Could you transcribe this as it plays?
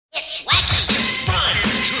It's wacky, it's fun,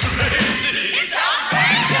 it's crazy, it's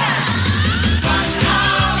outrageous!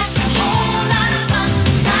 FunHouse, a whole lot of fun,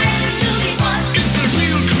 prizes to be won. It's a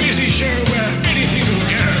real crazy show where anything will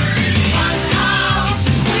go.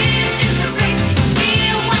 FunHouse, quiz is a race,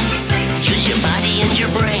 real wacky place. Use your body and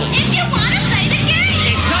your brain if you want to play the game.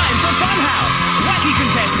 It's time for FunHouse. Wacky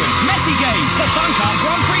contestants, messy games, the Fun Car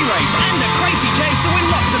Grand Prix race, and a crazy chase to win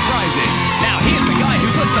lots of prizes. Now here's the guy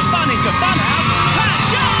who puts the fun into FunHouse, Pat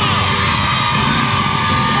Shaw!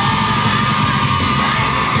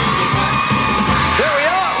 There we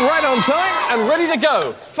are, right on time and ready to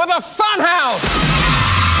go for the FunHouse!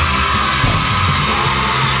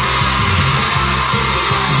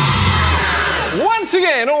 Once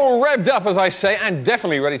again, all revved up, as I say, and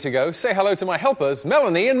definitely ready to go. Say hello to my helpers,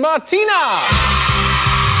 Melanie and Martina!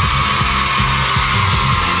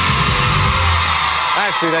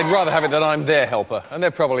 Actually, they'd rather have it that I'm their helper, and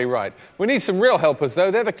they're probably right. We need some real helpers, though.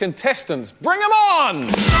 They're the contestants. Bring them on!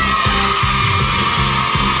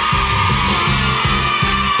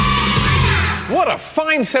 What a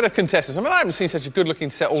fine set of contestants. I mean, I haven't seen such a good-looking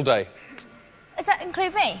set all day. Does that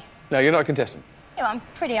include me? No, you're not a contestant. Yeah, well, I'm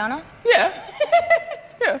pretty, aren't I? Yeah.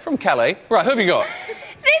 Yeah, from Calais. Right, who have you got?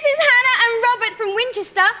 This is Hannah and Robert from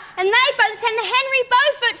Winchester, and they both attend the Henry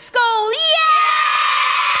Beaufort School. Yeah!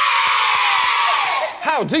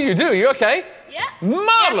 How do you do? You okay? Yeah.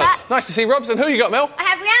 Marvellous! Yeah, nice to see Robs. And who you got, Mel? I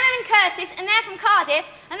have Rhiannon and Curtis, and they're from Cardiff,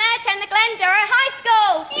 and they attend the Glendora High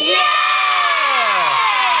School.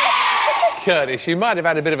 Yeah! Curtis, you might have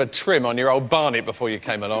had a bit of a trim on your old barnet before you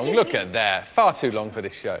came along. Look at that. Far too long for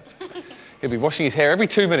this show. He'll be washing his hair every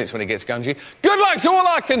 2 minutes when he gets gungy. Good luck to all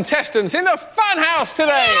our contestants in the FunHouse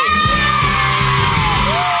today!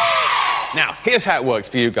 Now, here's how it works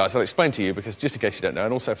for you guys. I'll explain to you, because just in case you don't know,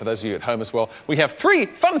 and also for those of you at home as well, we have 3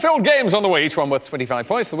 fun-filled games on the way, each one worth 25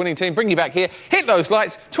 points. The winning team bring you back here, hit those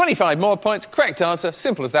lights, 25 more points, correct answer,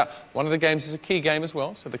 simple as that. One of the games is a key game as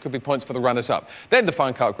well, so there could be points for the runners-up. Then the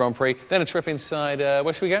Fun Car Grand Prix, then a trip inside,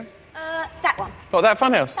 where should we go? That one. Oh, that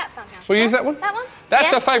FunHouse? That FunHouse. We'll use that one? That one?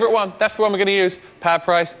 That's Yeah. our favourite one. That's the one we're going to use. Power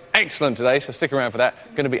price, excellent today, so stick around for that.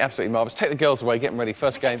 Going to be absolutely marvellous. Take the girls away, get them ready.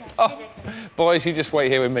 First game. Oh, boys, you just wait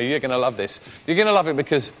here with me. You're going to love this. You're going to love it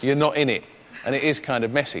because you're not in it, and it is kind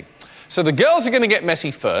of messy. So the girls are going to get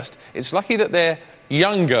messy first. It's lucky that they're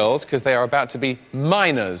young girls because they are about to be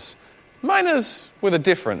minors. Minors with a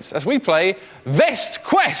difference, as we play Vest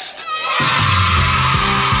Quest.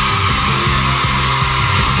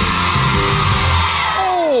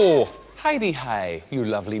 Oh, Heidi-hi, you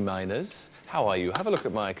lovely miners. How are you? Have a look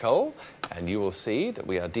at my coal, and you will see that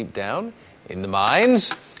we are deep down in the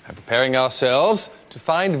mines and preparing ourselves to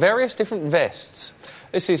find various different vests.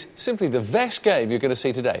 This is simply the vest game you're going to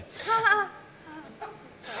see today.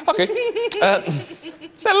 OK.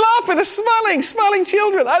 They're laughing, they're smiling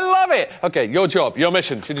children. I love it. OK, your job, your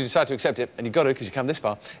mission, should you decide to accept it, and you've got to because you come this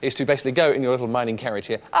far, is to basically go in your little mining carriage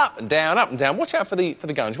here, up and down, up and down. Watch out for the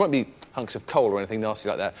gunge. It won't be hunks of coal or anything nasty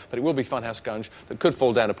like that, but it will be FunHouse gunge that could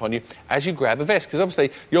fall down upon you as you grab a vest, because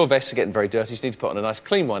obviously your vests are getting very dirty, so you need to put on a nice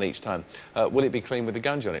clean one each time. Will it be clean with the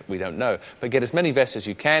gunge on it? We don't know. But get as many vests as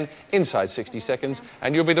you can inside 60 seconds,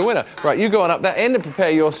 and you'll be the winner. Right, you go on up that end and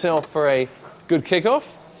prepare yourself for a good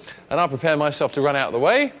kick-off. And I'll prepare myself to run out of the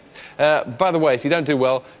way. By the way, if you don't do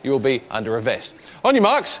well, you will be under a vest. On your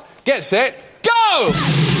marks, get set, go!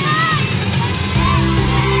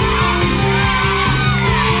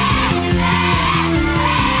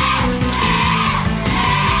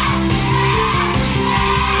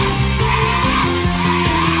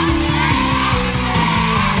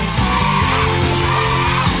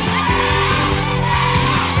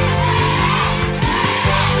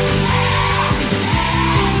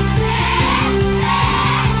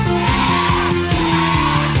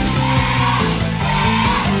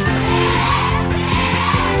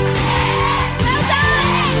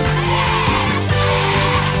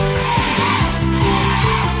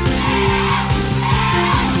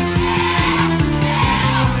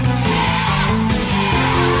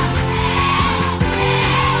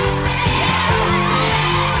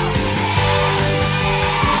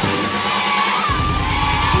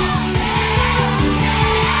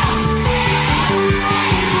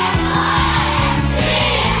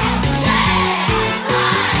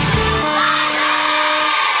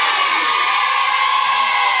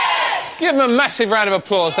 Give them a massive round of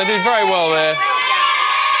applause. They did very well there.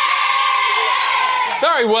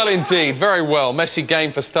 Very well indeed, very well. Messy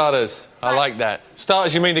game for starters. I like that.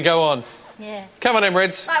 Starters, you mean to go on? Yeah. Come on,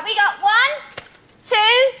 Emirates. Right, we got 1, 2...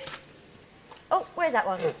 Oh, where's that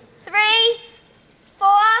one? 3, 4,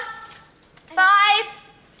 5,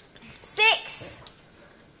 6,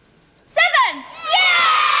 7.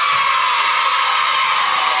 Yeah!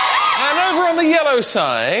 the yellow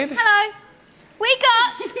side. Hello. We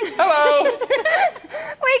got... Hello.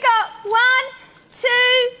 We got 1, 2,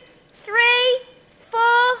 3, 4,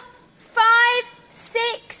 5,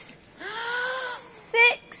 6,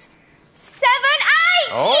 6, 7, 8!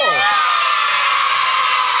 Oh. Yeah!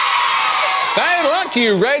 Bad luck,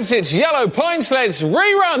 you Reds. It's yellow points. Let's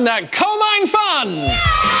rerun that coal mine fun.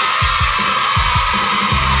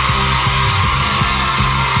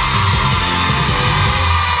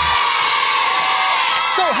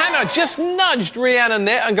 So Hannah just nudged Rhiannon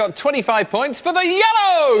there and got 25 points for the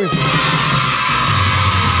yellows.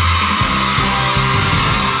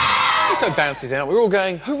 So bounces out. We're all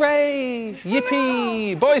going, hooray,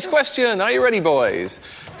 yippee. Boys question, are you ready, boys?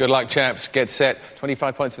 Good luck, chaps. Get set.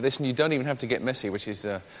 25 points for this, and you don't even have to get messy, which is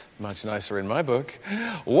much nicer in my book.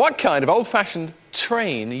 What kind of old-fashioned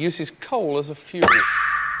train uses coal as a fuel?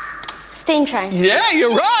 Steam train. Yeah,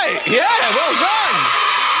 you're right. Yeah, well done.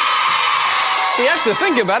 You have to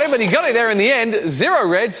think about it, but he got it there in the end. 0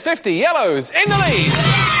 Reds, 50 yellows in the lead.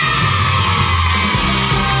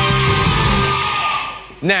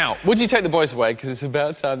 Now, would you take the boys away? Because it's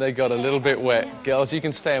about time they got a little bit wet. Girls, you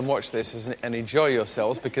can stay and watch this and enjoy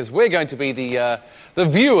yourselves, because we're going to be the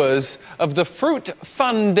viewers of the Fruit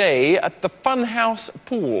Fun Day at the FunHouse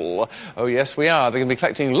pool. Oh, yes, we are. They're going to be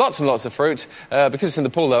collecting lots and lots of fruit. Because it's in the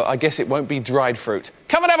pool, though, I guess it won't be dried fruit.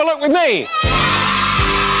 Come and have a look with me. All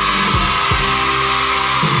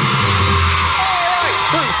right,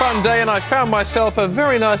 Fruit Fun Day, and I found myself a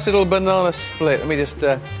very nice little banana split. Let me just...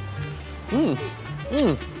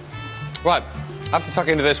 Right, I have to tuck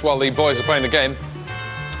into this while the boys are playing the game.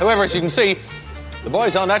 However, as you can see, the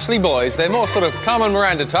boys aren't actually boys. They're more sort of Carmen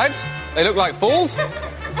Miranda types. They look like fools.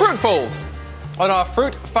 Fruit fools on our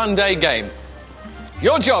Fruit Fun Day game.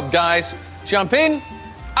 Your job, guys, jump in,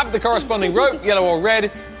 up the corresponding rope, yellow or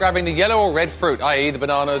red, grabbing the yellow or red fruit, i.e. the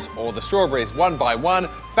bananas or the strawberries, one by one,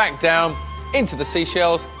 back down into the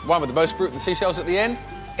seashells. The one with the most fruit and seashells at the end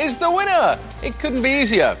is the winner. It couldn't be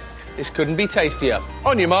easier. This couldn't be tastier.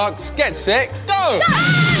 On your marks, get set, go!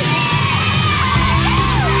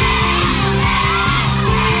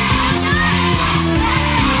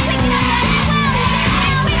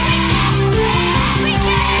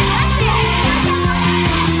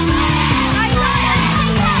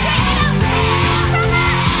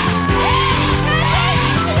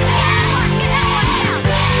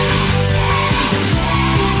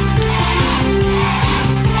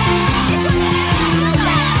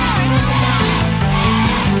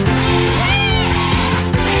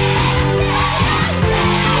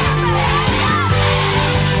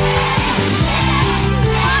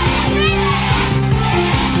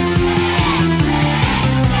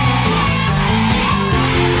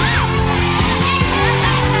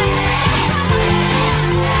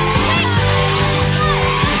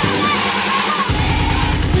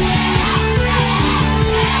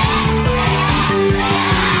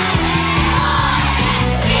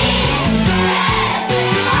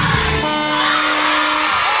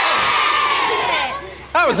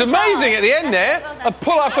 That was amazing at the end there. A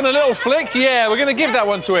pull-up and a little flick. Yeah, we're going to give that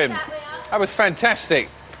one to him. That was fantastic.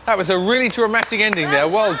 That was a really dramatic ending there.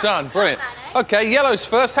 Well done. Brilliant. OK, yellows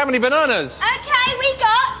first. How many bananas? OK, we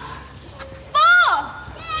got 4.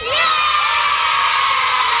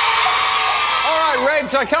 All right,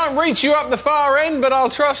 Reds, I can't reach you up the far end, but I'll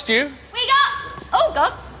trust you. We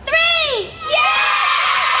got 3. Yeah!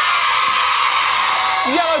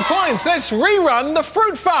 Yellow points. Let's rerun the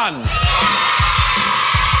Fruit Fun.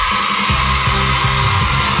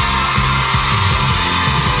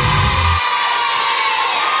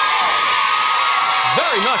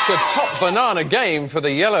 Very much a top banana game for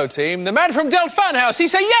the yellow team. The man from Del FunHouse, he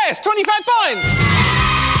said yes, 25 points.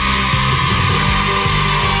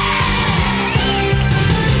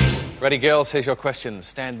 Ready, girls? Here's your questions.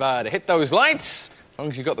 Stand by to hit those lights. As long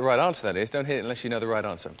as you've got the right answer, that is. Don't hit it unless you know the right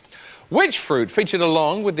answer. Which fruit featured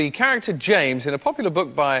along with the character James in a popular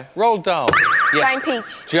book by Roald Dahl? Yes. Giant peach.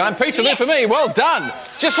 Giant peach, a lift for me. Well done.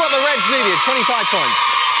 Just what the Reds needed, 25 points.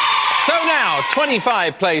 So now,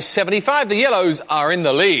 25 plays 75. The yellows are in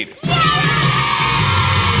the lead.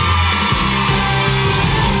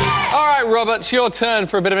 All right, Robert, it's your turn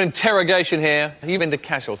for a bit of interrogation here. You've been to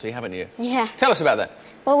Casualty, haven't you? Yeah. Tell us about that.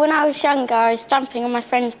 Well, when I was younger, I was jumping on my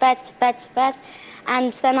friend's bed to bed to bed,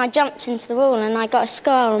 and then I jumped into the wall and I got a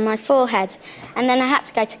scar on my forehead, and then I had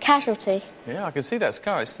to go to Casualty. Yeah, I can see that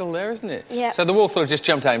scar. It's still there, isn't it? Yeah. So the wall sort of just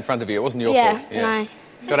jumped out in front of you. It wasn't your fault. No.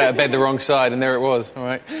 Got out of bed the wrong side, and there it was. All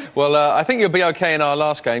right. Well, I think you'll be OK in our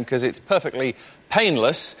last game because it's perfectly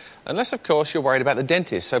painless, unless, of course, you're worried about the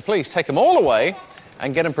dentist. So please take them all away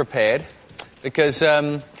and get them prepared because,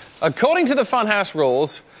 according to the FunHouse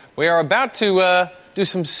rules, We are about to do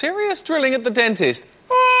some serious drilling at the dentist.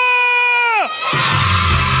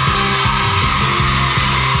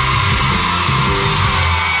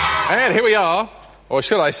 And here we are, or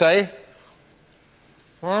should I say,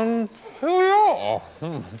 here we are.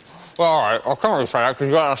 Well, all right, I can't really say that because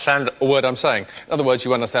you don't understand a word I'm saying. In other words,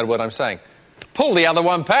 you understand a word I'm saying. Pull the other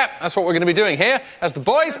one, Pat. That's what we're going to be doing here, as the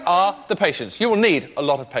boys are the patients. You will need a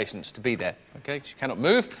lot of patience to be there, okay? Because you cannot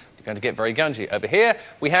move. You're going to get very gungy. Over here,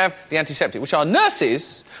 we have the antiseptic, which our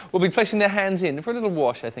nurses will be placing their hands in for a little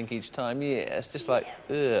wash, I think, each time. Yes, just like,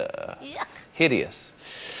 hideous.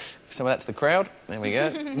 Some of that to the crowd. There we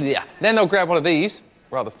go. Yeah. Then they'll grab one of these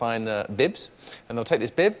rather fine bibs, and they'll take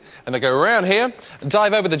this bib, and they'll go around here and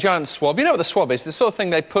dive over the giant swab. You know what the swab is? The sort of thing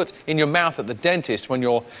they put in your mouth at the dentist when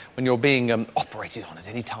you're being operated on at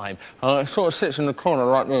any time. It sort of sits in the corner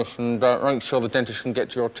like this and makes sure the dentist can get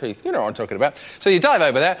to your teeth. You know what I'm talking about. So you dive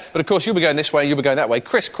over that, but of course you'll be going this way, you'll be going that way,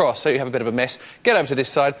 crisscross, so you have a bit of a mess. Get over to this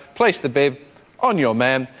side, place the bib on your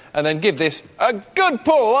man, and then give this a good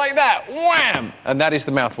pull like that. Wham! And that is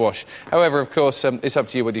the mouthwash. However, of course, it's up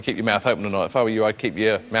to you whether you keep your mouth open or not. If I were you, I'd keep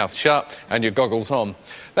your mouth shut and your goggles on.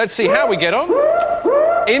 Let's see how we get on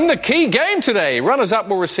in the key game today. Runners-up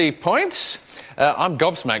will receive points. I'm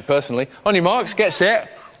gobsmacked, personally. On your marks, get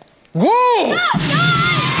set. Whoa!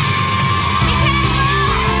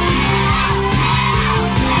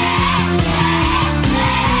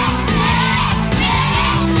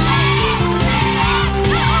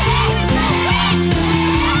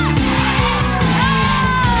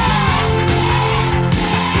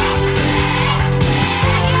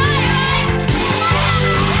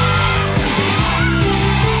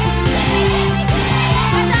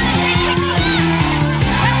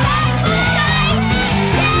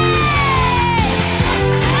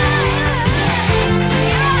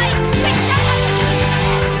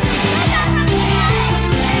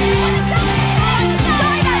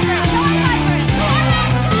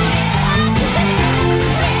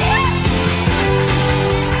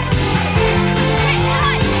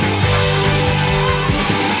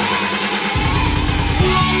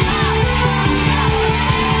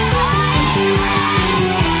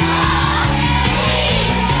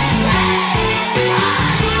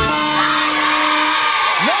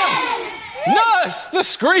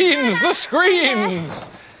 The screens!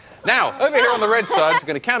 Now, over here on the red side, we're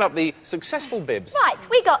going to count up the successful bibs. Right,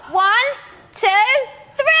 we got 1, 2,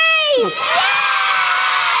 3! Of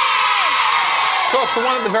course, the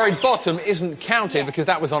one at the very bottom isn't counted because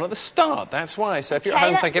that was on at the start. That's why. So if you're at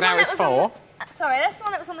home thinking, now it's 4. Sorry, that's the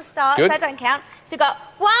one that was on the start, Good. so that don't count. So we've got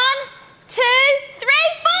 1, 2, 3, 4!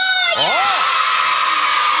 Oh!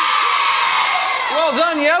 Well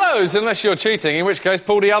done, yellows, unless you're cheating, in which case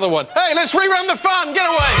pull the other one. Hey, let's rerun the fun! Get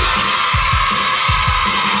away!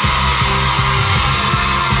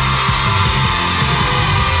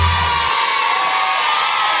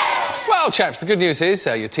 Well, chaps, the good news is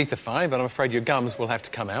your teeth are fine, but I'm afraid your gums will have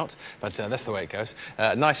to come out. But that's the way it goes.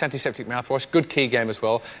 Nice antiseptic mouthwash, good key game as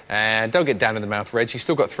well. And don't get down in the mouth, Reg. You've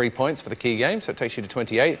still got 3 points for the key game, so it takes you to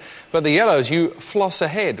 28. But the yellows, you floss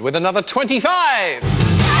ahead with another 25!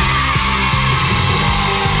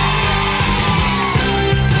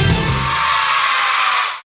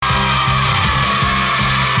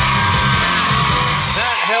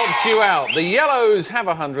 You out. The yellows have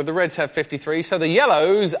 100, the reds have 53, so the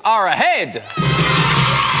yellows are ahead.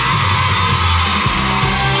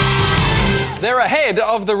 They're ahead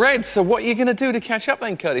of the reds, so what are you going to do to catch up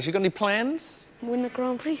then, Curtis? You got any plans? Win the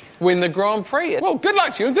Grand Prix. Win the Grand Prix. Well, good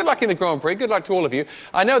luck to you, and good luck in the Grand Prix. Good luck to all of you.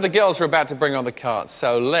 I know the girls are about to bring on the carts,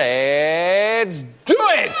 so let's do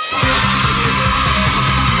it!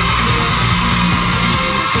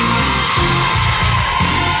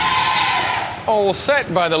 All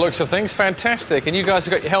set by the looks of things. Fantastic. And you guys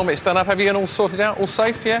have got your helmets done up. Have you all sorted out? All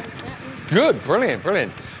safe, yeah? Good. Brilliant,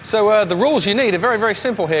 brilliant. So the rules you need are very, very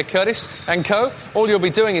simple here, Curtis and co. All you'll be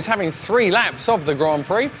doing is having 3 laps of the Grand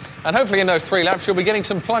Prix. And hopefully in those 3 laps you'll be getting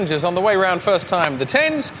some plunges. On the way round first time, the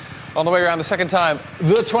 10s. On the way around the second time,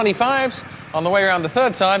 the 25s. On the way around the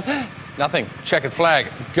third time, nothing. Checkered flag.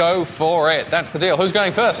 Go for it. That's the deal. Who's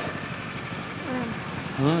going first?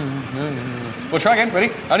 We'll try again.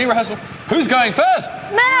 Ready? Only rehearsal. Who's going first?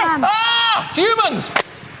 Man! Ah! Humans!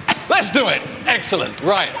 Let's do it. Excellent.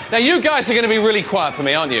 Right. Now, you guys are going to be really quiet for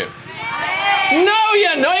me, aren't you? Yeah. No,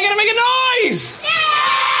 you're not. You're going to make a noise! Yeah.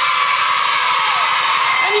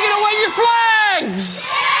 And you're going to wave your flags!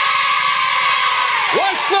 Yeah.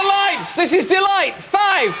 Watch the lights. This is Delight.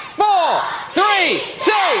 5, 4, 3,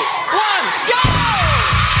 2, 1, go!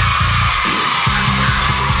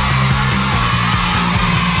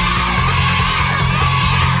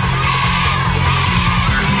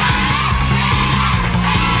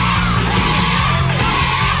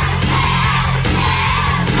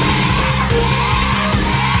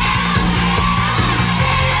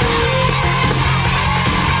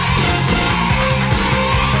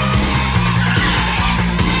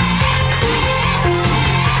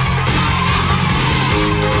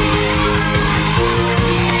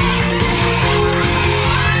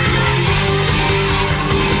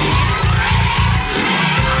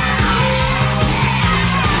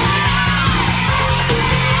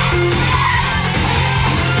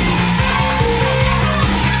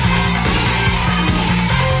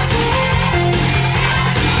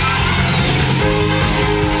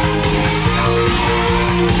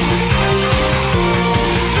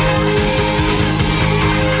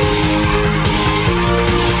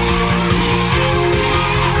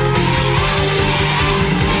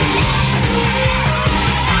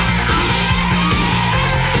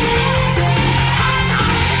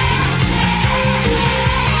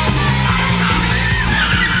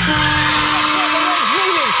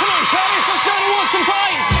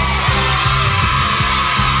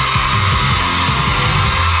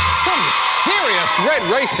 red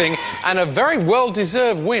racing and a very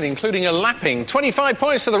well-deserved win, including a lapping. 25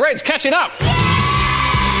 points to the Reds, catching up.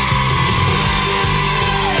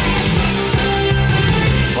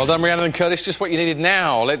 Well done, Rhiannon and Curtis. Just what you needed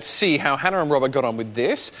now. Let's see how Hannah and Robert got on with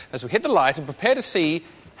this as we hit the light and prepare to see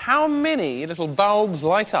how many little bulbs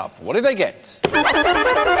light up. What did they get?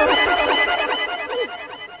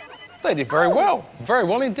 They did very well. Very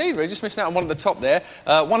well indeed. We're just missing out on one at the top there.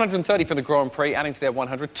 130 for the Grand Prix, adding to their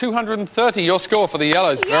 100. 230, your score for the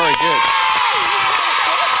yellows. Very good.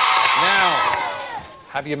 Now,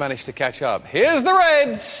 have you managed to catch up? Here's the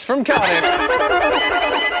Reds from Cardiff.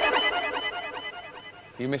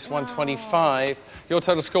 You missed 125. Your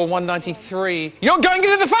total score, 193. You're going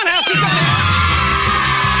into the Funhouse. You got it.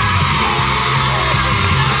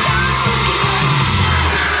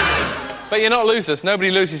 But you're not losers. Nobody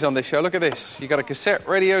loses on this show. Look at this. You got a cassette,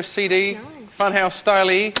 radio, CD, Funhouse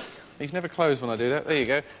style-y. These never close when I do that. There you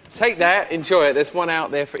go. Take that, enjoy it. There's one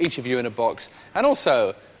out there for each of you in a box. And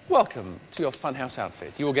also, welcome to your Funhouse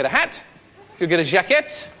outfit. You will get a hat, you'll get a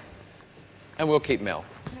jacket, and we'll keep Mel,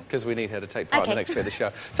 because we need her to take part in the next bit of the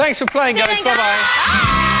show. Thanks for playing, guys. Bye-bye.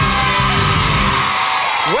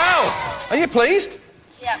 Well, are you pleased?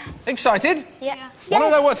 Yeah. Excited? Yeah. Want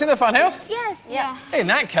to know what's in the Funhouse? Yes. Yeah. In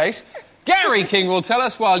that case, Gary King will tell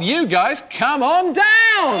us while you guys come on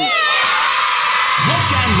down.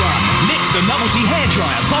 Wash and run. Nip the novelty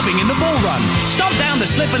hairdryer bobbing in the ball run. Stomp down the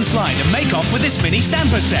slip and slide and make off with this mini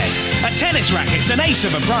stamper set. A tennis racket's an ace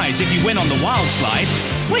of a prize if you win on the wild slide.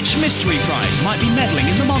 Which mystery prize might be meddling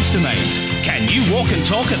in the monster maze? Can you walk and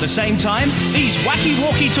talk at the same time? These wacky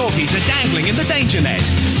walkie-talkies are dangling in the danger net.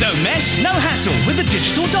 No mess, no hassle with the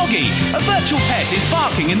digital doggy. A virtual pet is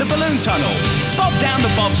barking in the balloon tunnel. Bob down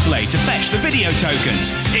the bobsleigh to fetch the video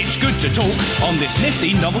tokens. It's good to talk on this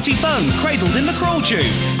nifty novelty phone cradled in the crawl tube.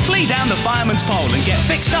 Flee down the fireman's pole and get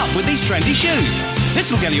fixed up with these trendy shoes. This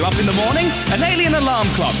will get you up in the morning, an alien alarm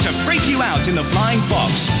clock to freak you out in the flying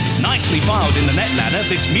fox. Nicely filed in the net ladder,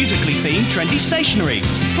 this musically themed trendy stationery.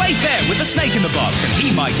 Play fair with the snake in the box and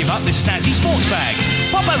he might give up this snazzy sports bag.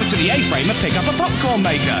 Pop over to the A-frame and pick up a popcorn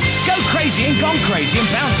maker. Go crazy and gone crazy and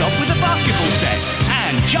bounce off with the basketball set.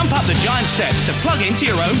 And jump up the giant steps to plug into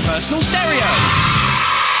your own personal stereo.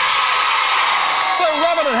 So,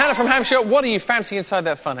 Robert and Hannah from Hampshire, what do you fancy inside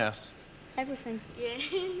that Funhouse? Everything.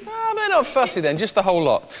 Oh, they're not fussy then, just the whole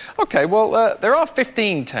lot. OK, well, there are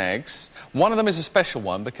 15 tags. One of them is a special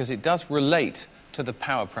one because it does relate to the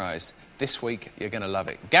Power Prize. This week, you're going to love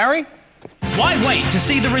it. Gary? Why wait to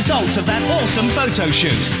see the results of that awesome photo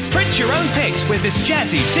shoot? Print your own pics with this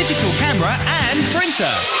jazzy digital camera and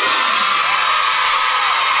printer.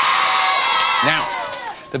 Now,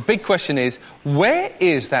 the big question is, where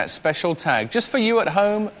is that special tag? Just for you at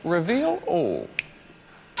home, reveal all.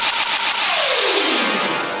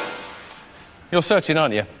 You're searching,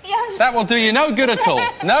 aren't you? Yes. That will do you no good at all.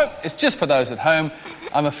 No, it's just for those at home.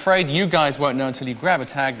 I'm afraid you guys won't know until you grab a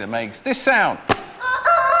tag that makes this sound.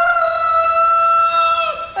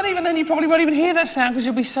 And even then, you probably won't even hear that sound because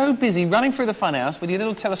you'll be so busy running through the Funhouse with your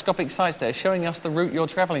little telescopic sights there showing us the route you're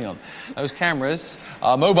travelling on. Those cameras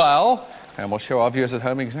are mobile and will show our viewers at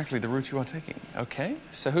home exactly the route you are taking. OK,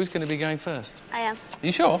 so who's going to be going first? I am. Are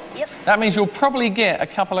you sure? Yep. That means you'll probably get a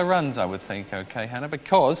couple of runs, I would think, OK, Hannah,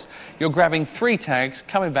 because you're grabbing 3 tags,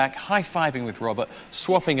 coming back, high-fiving with Robert,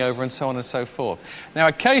 swapping over, and so on and so forth. Now,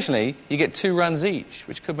 occasionally, you get 2 runs each,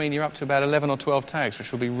 which could mean you're up to about 11 or 12 tags,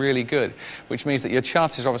 which will be really good, which means that your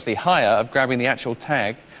chances are obviously higher of grabbing the actual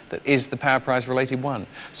tag that is the Power Prize related one.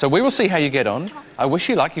 So we will see how you get on. I wish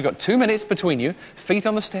you luck. You've got 2 minutes between you, feet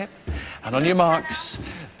on the step, and on your marks.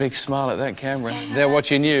 Big smile at that camera. They're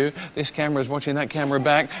watching you. This camera's watching that camera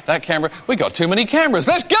back. That camera. We got too many cameras.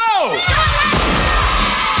 Let's go!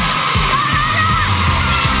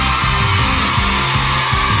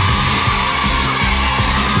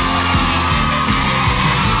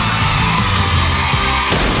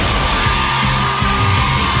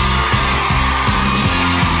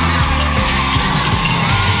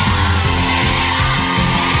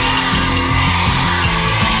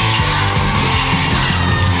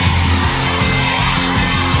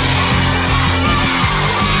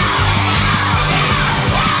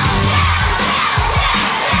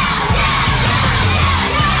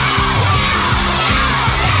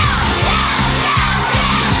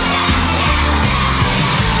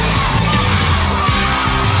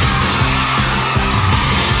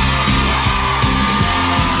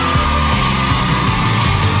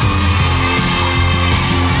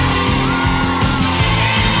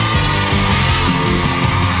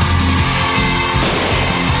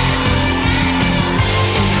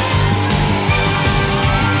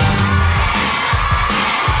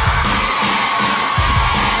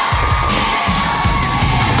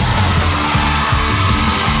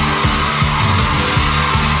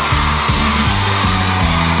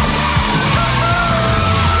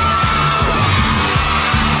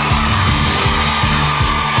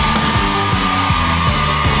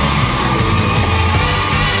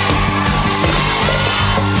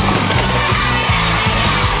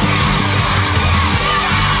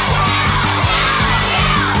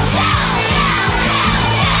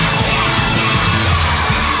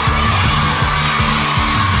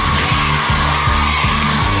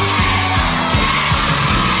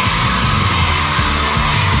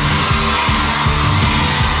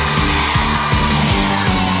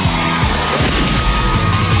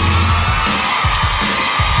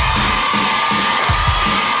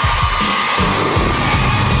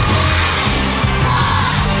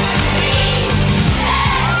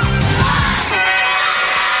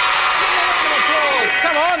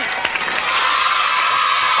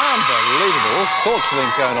 Unbelievable. All sorts of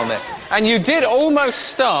things going on there. And you did almost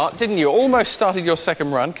start, didn't you? Almost started your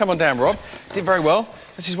second run. Come on down, Rob. Did very well.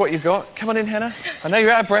 This is what you've got. Come on in, Hannah. I know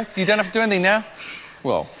you're out of breath. You don't have to do anything now.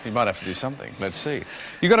 Well, you might have to do something. Let's see.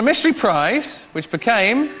 You got a mystery prize, which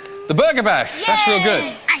became the Burger Bash. Yes. That's real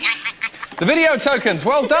good. The video tokens.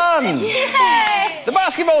 Well done. Yes. The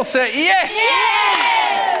basketball set. Yes.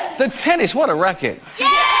 Yes. The tennis. What a racket.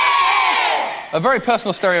 Yes. A very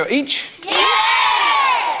personal stereo each.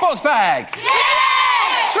 Yes. Sports bag.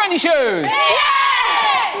 Yes. Trendy shoes.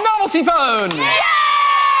 Yes. Novelty phone.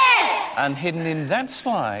 Yes. And hidden in that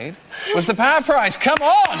slide was the power prize. Come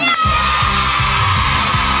on.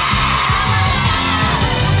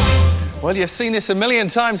 Well, you've seen this a million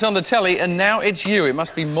times on the telly, and now it's you. It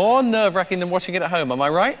must be more nerve-wracking than watching it at home, am I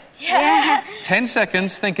right? Yeah. 10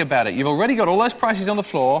 seconds, think about it. You've already got all those prizes on the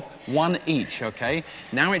floor, one each, OK?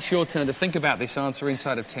 Now it's your turn to think about this answer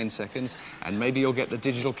inside of 10 seconds, and maybe you'll get the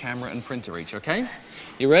digital camera and printer each, OK?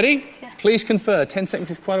 You ready? Yeah. Please confer. 10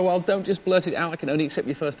 seconds is quite a while. Don't just blurt it out. I can only accept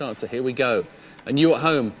your first answer. Here we go. And you at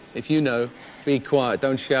home, if you know, be quiet.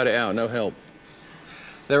 Don't shout it out. No help.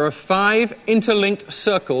 There are 5 interlinked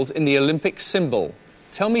circles in the Olympic symbol.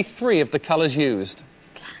 Tell me 3 of the colours used.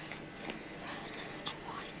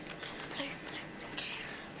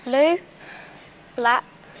 Blue, black,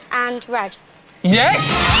 and red. Yes!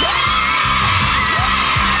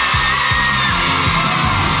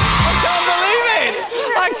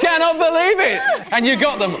 I cannot believe it! And you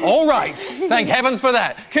got them all right. Thank heavens for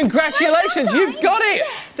that. Congratulations, you've got it!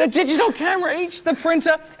 The digital camera each, the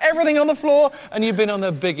printer, everything on the floor, and you've been on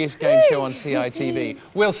the biggest game show on CITV.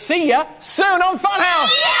 We'll see you soon on FunHouse!